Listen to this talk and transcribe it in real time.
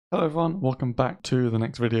Hello everyone, welcome back to the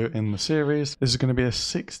next video in the series. This is going to be a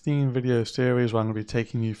 16 video series where I'm going to be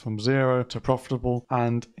taking you from zero to profitable,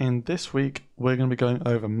 and in this week we're going to be going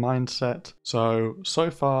over mindset. So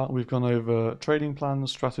far we've gone over trading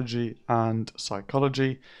plans, strategy and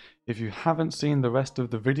psychology. If you haven't seen the rest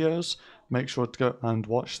of the videos, make sure to go and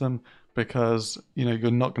watch them, because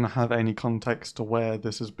you're not going to have any context to where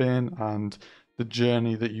this has been and the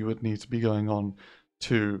journey that you would need to be going on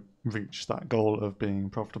to reach that goal of being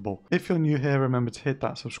profitable. If you're new here, remember to hit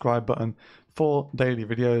that subscribe button for daily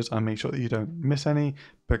videos and make sure that you don't miss any.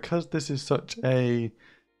 Because this is such a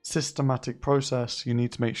systematic process, you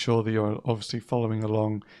need to make sure that you're obviously following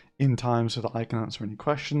along in time so that I can answer any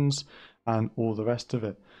questions and all the rest of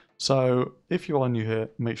it. So if you are new here,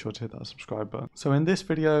 make sure to hit that subscribe button. So in this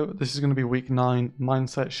video, this is going to be week 9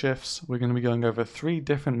 mindset shifts. We're going to be going over 3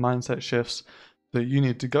 different mindset shifts that you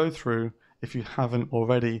need to go through if you haven't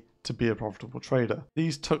already to be a profitable trader.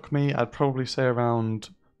 These took me, I'd probably say, around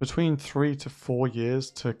between 3 to 4 years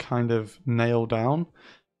to kind of nail down,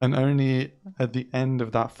 and only at the end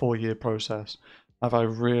of that 4-year process have I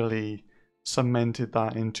really cemented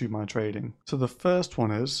that into my trading. So the first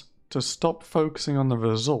one is to stop focusing on the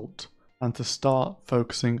result and to start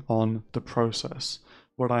focusing on the process.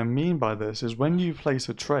 What I mean by this is when you place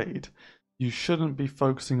a trade, you shouldn't be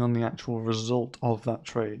focusing on the actual result of that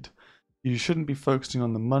trade. You shouldn't be focusing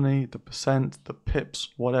on the money, the percent, the pips,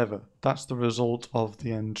 whatever. That's the result of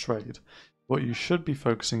the end trade. What you should be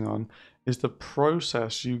focusing on is the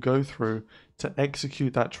process you go through to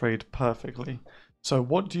execute that trade perfectly. So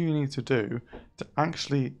what do you need to do to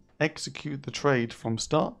actually execute the trade from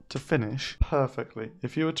start to finish perfectly?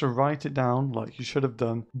 If you were to write it down like you should have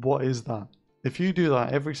done, what is that? If you do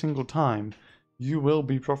that every single time, you will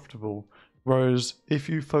be profitable. Whereas if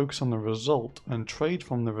you focus on the result and trade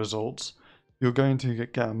from the results, you're going to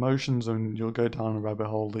get emotions and you'll go down a rabbit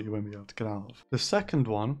hole that you won't be able to get out of. The second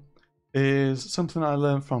one is something I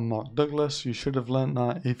learned from Mark Douglas. You should have learned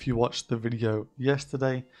that if you watched the video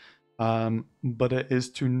yesterday, but it is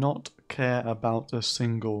to not care about a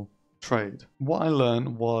single trade. What I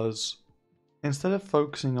learned was, instead of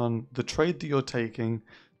focusing on the trade that you're taking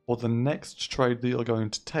or the next trade that you're going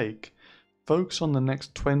to take, focus on the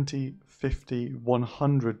next 20, 50,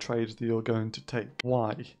 100 trades that you're going to take.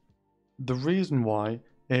 Why? The reason why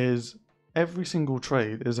is every single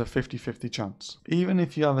trade is a 50-50 chance. Even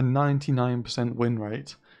if you have a 99% win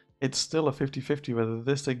rate, it's still a 50-50 whether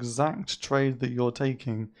this exact trade that you're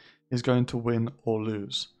taking is going to win or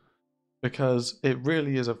lose. Because it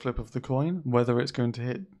really is a flip of the coin whether it's going to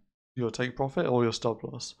hit your take profit or your stop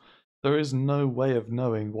loss. There is no way of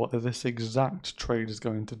knowing what this exact trade is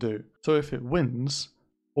going to do. So if it wins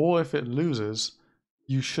or if it loses,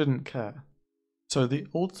 you shouldn't care. So the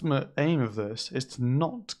ultimate aim of this is to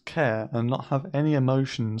not care and not have any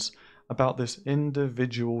emotions about this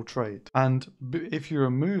individual trade. And if you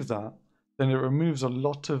remove that, then it removes a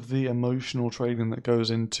lot of the emotional trading that goes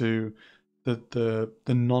into the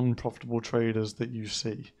non-profitable traders that you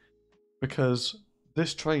see. Because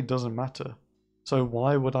this trade doesn't matter. So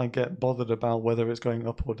why would I get bothered about whether it's going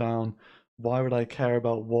up or down? Why would I care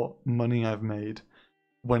about what money I've made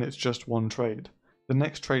when it's just one trade? The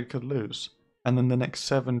next trade could lose, and then the next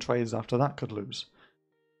 7 trades after that could lose.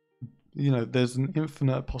 There's an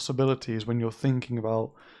infinite possibilities when you're thinking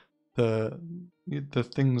about the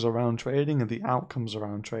things around trading and the outcomes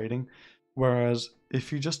around trading. Whereas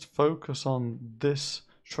if you just focus on this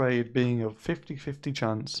trade being a 50-50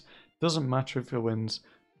 chance, doesn't matter if it wins,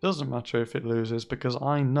 doesn't matter if it loses, because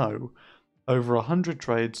I know over 100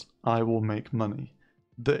 trades I will make money.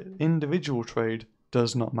 The individual trade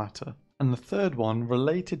does not matter. And the third one,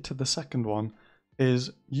 related to the second one,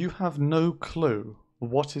 is you have no clue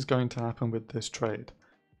what is going to happen with this trade.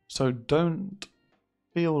 So don't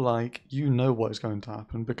feel like you know what is going to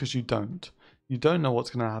happen, because you don't. You don't know what's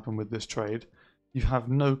going to happen with this trade. You have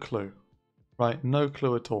no clue, right? No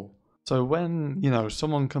clue at all. So when,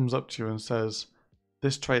 someone comes up to you and says,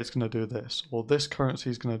 this trade's going to do this, or this currency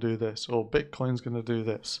is going to do this, or Bitcoin's going to do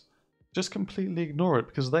this, just completely ignore it,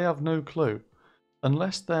 because they have no clue.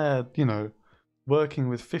 Unless they're, working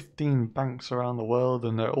with 15 banks around the world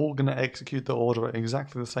and they're all going to execute the order at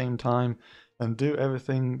exactly the same time and do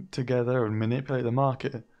everything together and manipulate the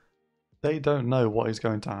market, they don't know what is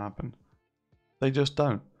going to happen. They just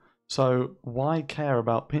don't. So why care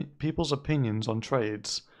about people's opinions on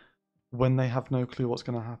trades when they have no clue what's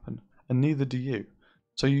going to happen? And neither do you.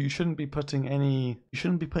 So you shouldn't be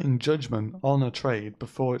putting judgment on a trade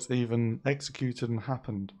before it's even executed and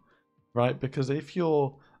happened, right? Because if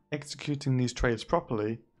you're executing these trades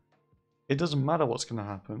properly, it doesn't matter what's going to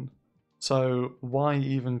happen. So why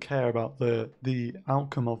even care about the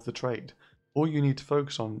outcome of the trade? All you need to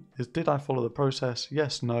focus on is, did I follow the process?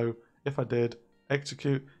 Yes, no. If I did,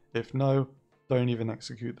 execute. If no, don't even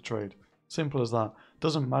execute the trade. Simple as that.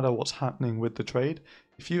 Doesn't matter what's happening with the trade.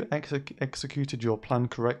 If you executed your plan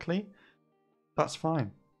correctly, that's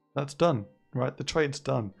fine. That's done, right? The trade's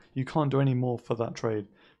done. You can't do any more for that trade.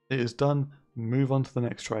 It is done. Move on to the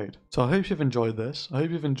next trade. So I hope you've enjoyed this. I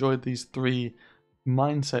hope you've enjoyed these 3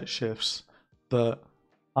 mindset shifts that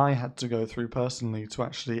I had to go through personally to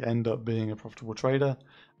actually end up being a profitable trader,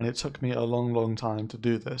 and it took me a long time to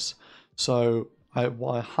do this. So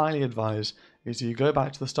what I highly advise is you go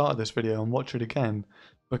back to the start of this video and watch it again,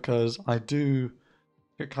 because I do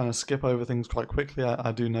kind of skip over things quite quickly.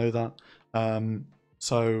 I do know that.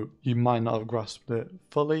 So you might not have grasped it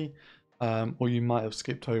fully, or you might have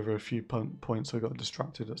skipped over a few points or got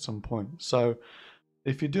distracted at some point. So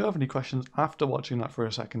if you do have any questions after watching that for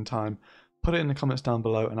a second time, put it in the comments down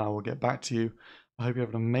below and I will get back to you. I hope you have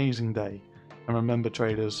an amazing day. And remember,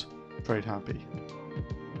 traders, trade happy.